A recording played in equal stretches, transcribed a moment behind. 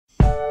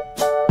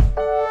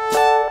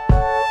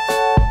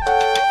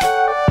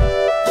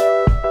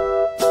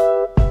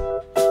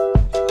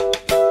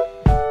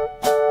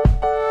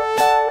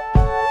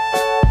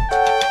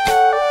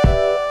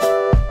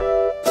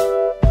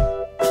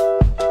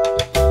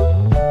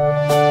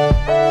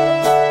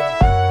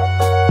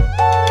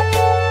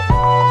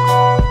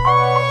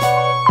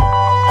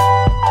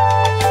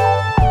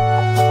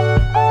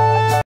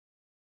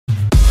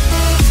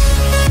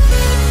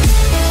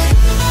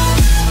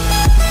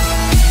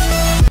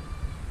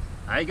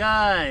Hi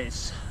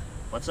guys!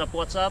 What's up?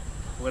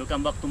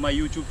 Welcome back to my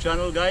YouTube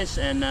channel guys.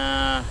 And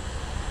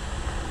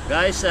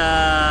guys,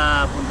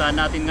 puntahan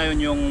natin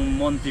ngayon yung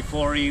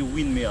Montefiore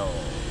Windmill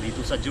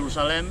dito sa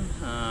Jerusalem.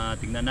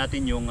 Tingnan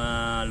natin yung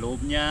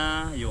loob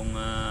niya, yung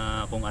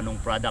kung anong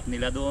product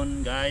nila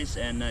doon guys,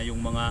 and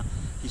yung mga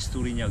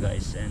history niya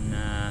guys. And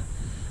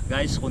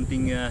guys,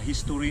 konting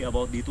history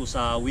about dito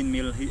sa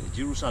Windmill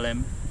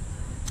Jerusalem.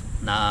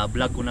 Na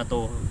vlog ko na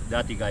to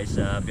dati guys,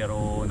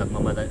 pero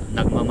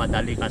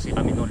nagmamadali kasi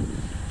kami noon.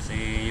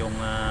 Kasi yung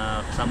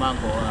kasama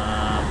ko,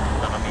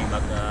 pumunta kami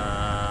mag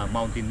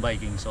mountain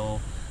biking, so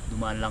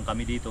dumaan lang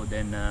kami dito,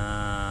 then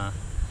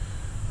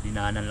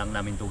dinaanan lang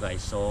namin to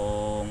guys. So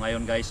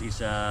ngayon guys is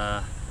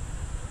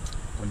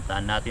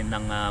puntaan natin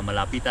ng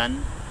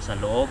malapitan sa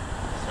loob,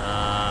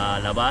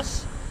 sa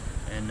labas,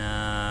 and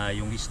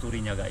yung history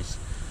niya guys.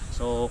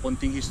 So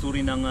konting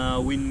history ng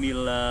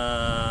windmill,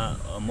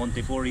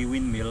 Montefiore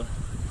Windmill.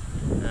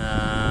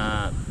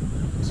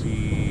 Si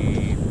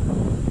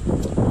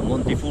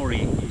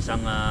Montefiore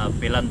isang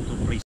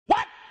philanthropist.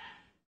 What?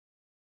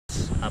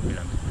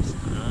 Philanthropist.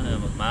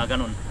 Mga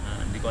ganun.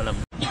 Hindi ko alam.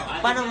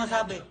 Paano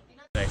masabi?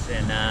 Guys,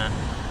 and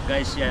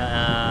guys,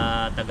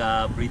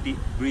 taga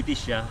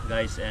British siya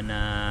guys, and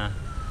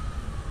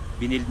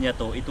binild niya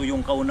to. Ito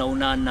yung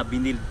kauna-unahan na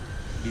binild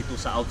dito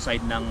sa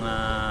outside ng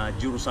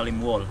Jerusalem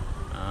Wall.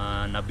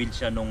 Nabuild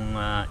siya nung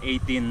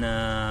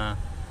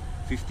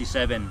 1857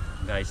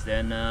 guys,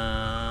 then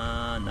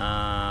na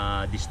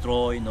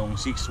destroy nung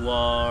 6th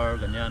war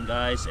ganyan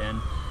guys, and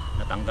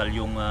natanggal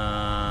yung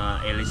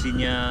LC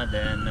niya,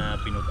 then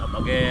pinut up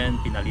again,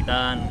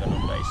 pinalitan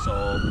ganun guys.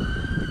 So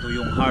ito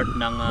yung heart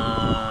ng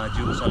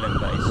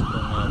Jerusalem guys,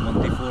 itong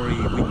Montefiore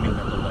Windmill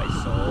na to guys.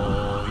 So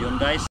yun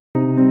guys.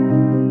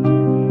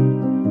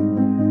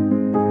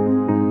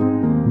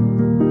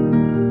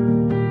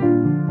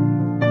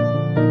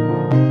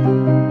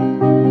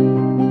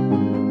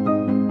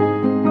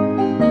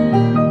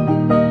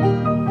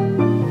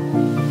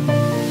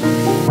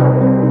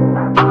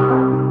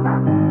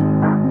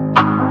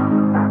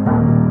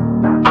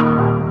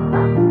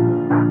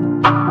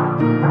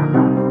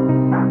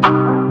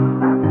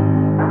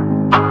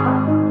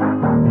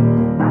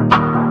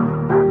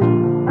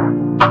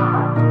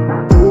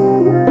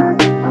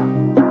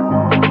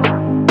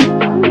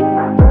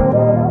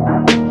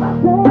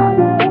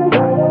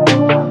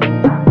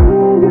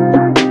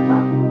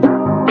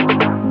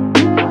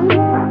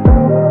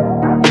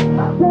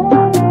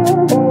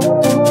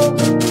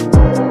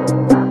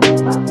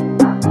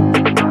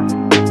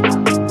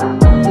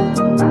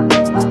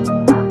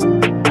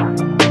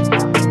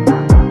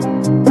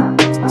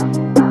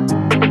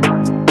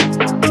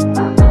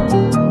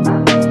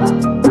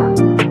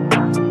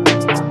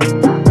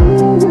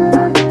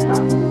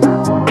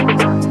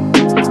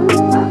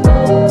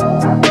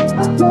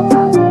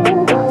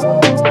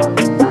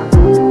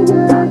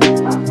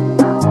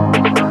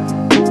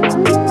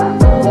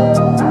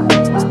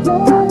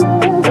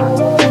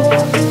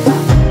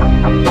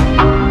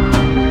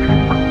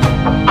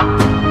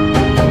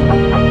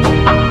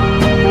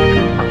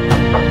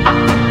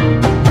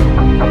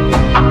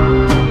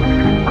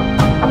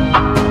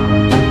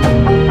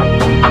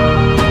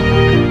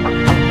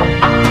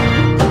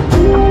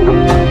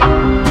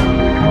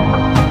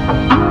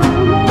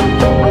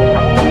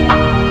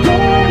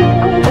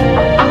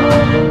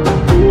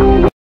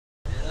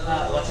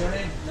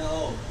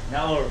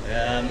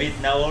 Meet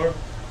Naor.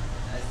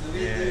 Nice to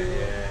meet you.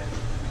 Yeah.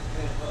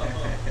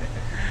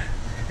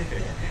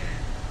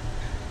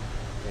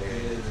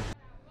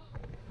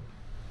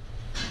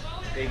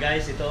 Okay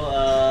guys, ito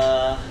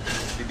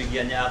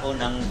bibigyan niya ako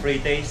ng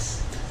free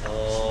taste. So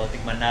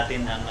tikman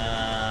natin ang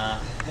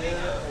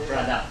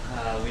product.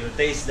 We'll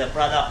taste the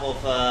product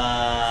of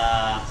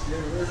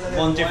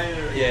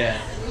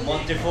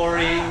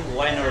Montefiore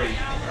Winery,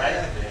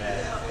 right?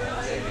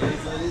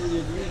 It's a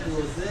little drink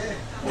rosé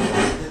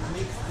that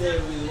mixed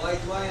there with white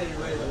wine and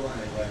red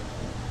wine.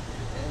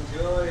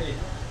 Enjoy.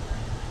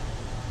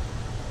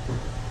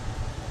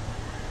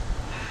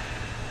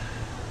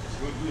 It's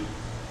good.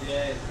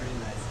 Yeah, it's very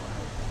nice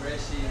wine.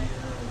 Freshy,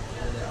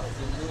 for the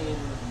afternoon.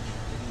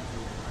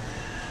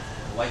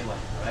 White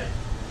wine, right?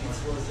 It's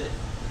rosé.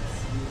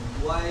 It's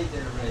with white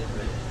and red.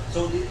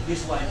 So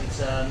this wine,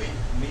 it's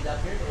made up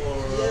here, or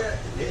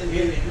Yeah,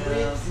 here the in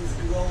grapes is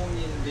grown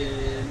in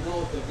the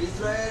north of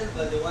Israel,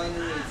 but the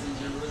winery is in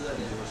Jerusalem.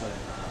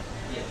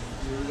 Yes,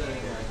 Jerusalem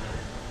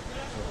winery.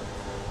 So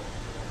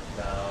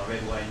the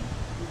red wine.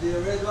 The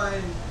red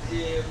wine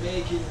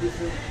make in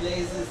different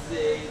places,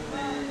 they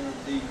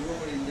grow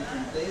in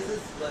different places,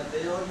 but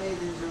they are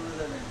made in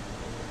Jerusalem.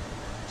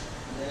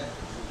 Yeah,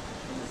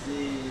 you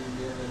see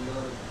we have a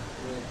lot of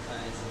great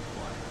kinds of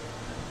wine.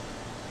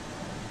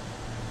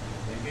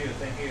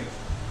 Thank you.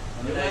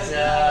 Guys,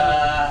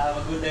 have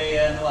a good day,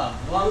 Noam.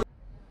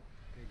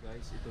 Okay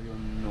guys, ito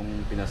yung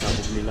nung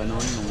pinasabog nila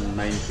noon, nung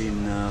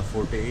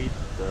 1948,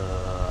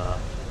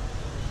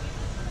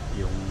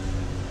 yung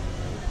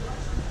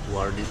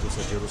war dito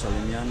sa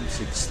Jerusalem yan,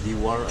 6th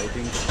war I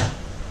think.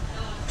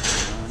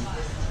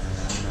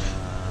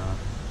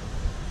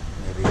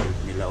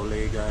 And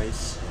uli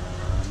guys.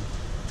 Yan.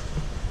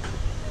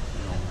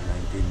 Yung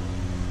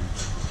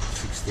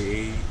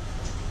 1968.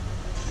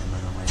 Yan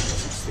na ng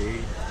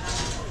 1968.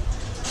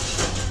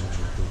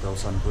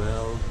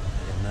 2012.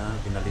 Yan na,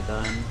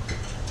 pinalitan.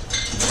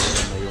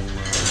 Yan na yung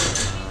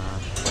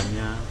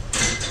kanya.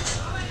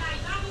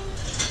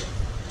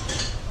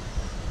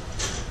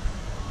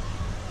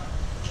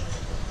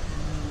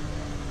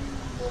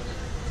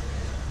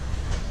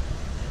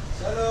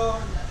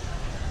 Shalom.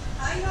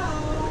 Hi,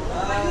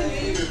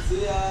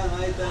 מצוין,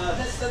 מה איתך?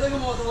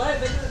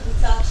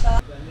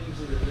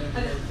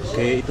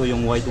 Okay, ito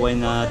yung white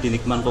wine na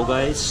tinikman ko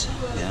guys.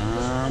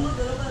 Yan.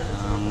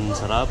 Ang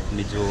sarap.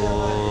 Medyo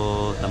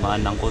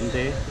tamaan ng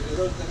konti.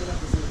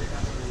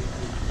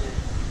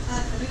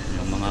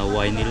 Yung mga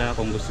wine nila,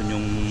 kung gusto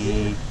nyong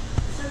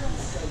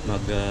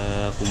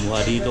kumuha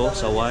dito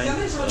sa wine,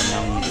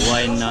 ng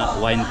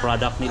wine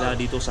product nila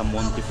dito sa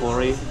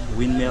Montefiore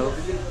Windmill.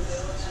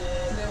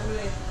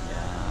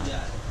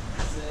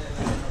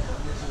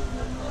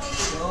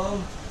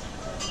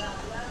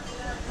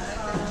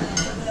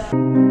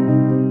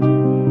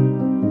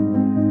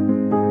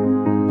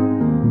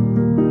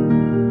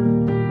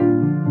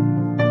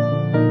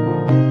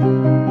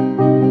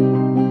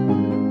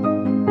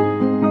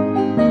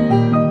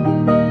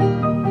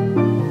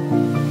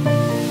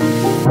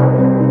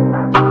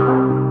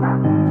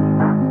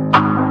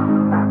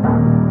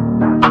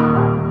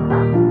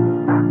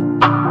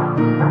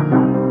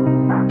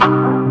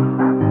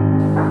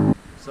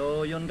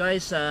 So yun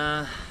guys,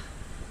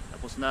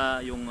 tapos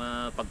na yung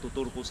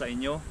pagtuturo ko sa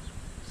inyo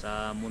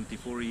sa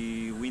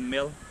Montefiore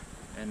Windmill,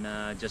 and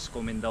just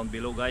comment down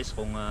below guys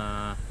kung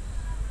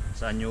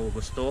saan nyo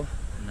gusto,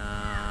 na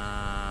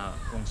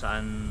kung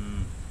saan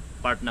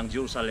part ng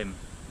Jerusalem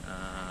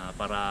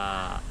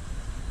para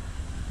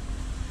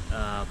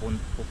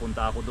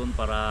pupunta ako doon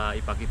para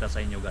ipakita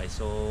sa inyo guys.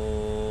 So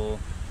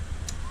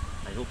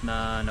I hope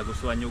na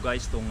nagustuhan nyo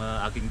guys tong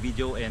aking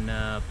video, and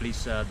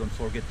please don't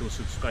forget to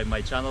subscribe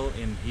my channel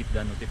and hit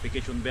the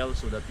notification bell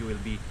so that you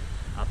will be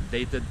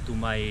updated to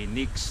my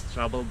next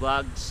travel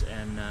vlogs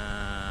and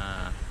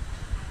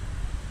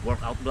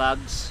workout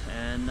vlogs,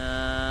 and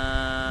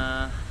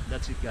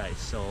that's it guys.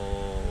 So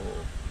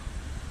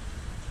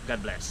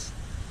God bless.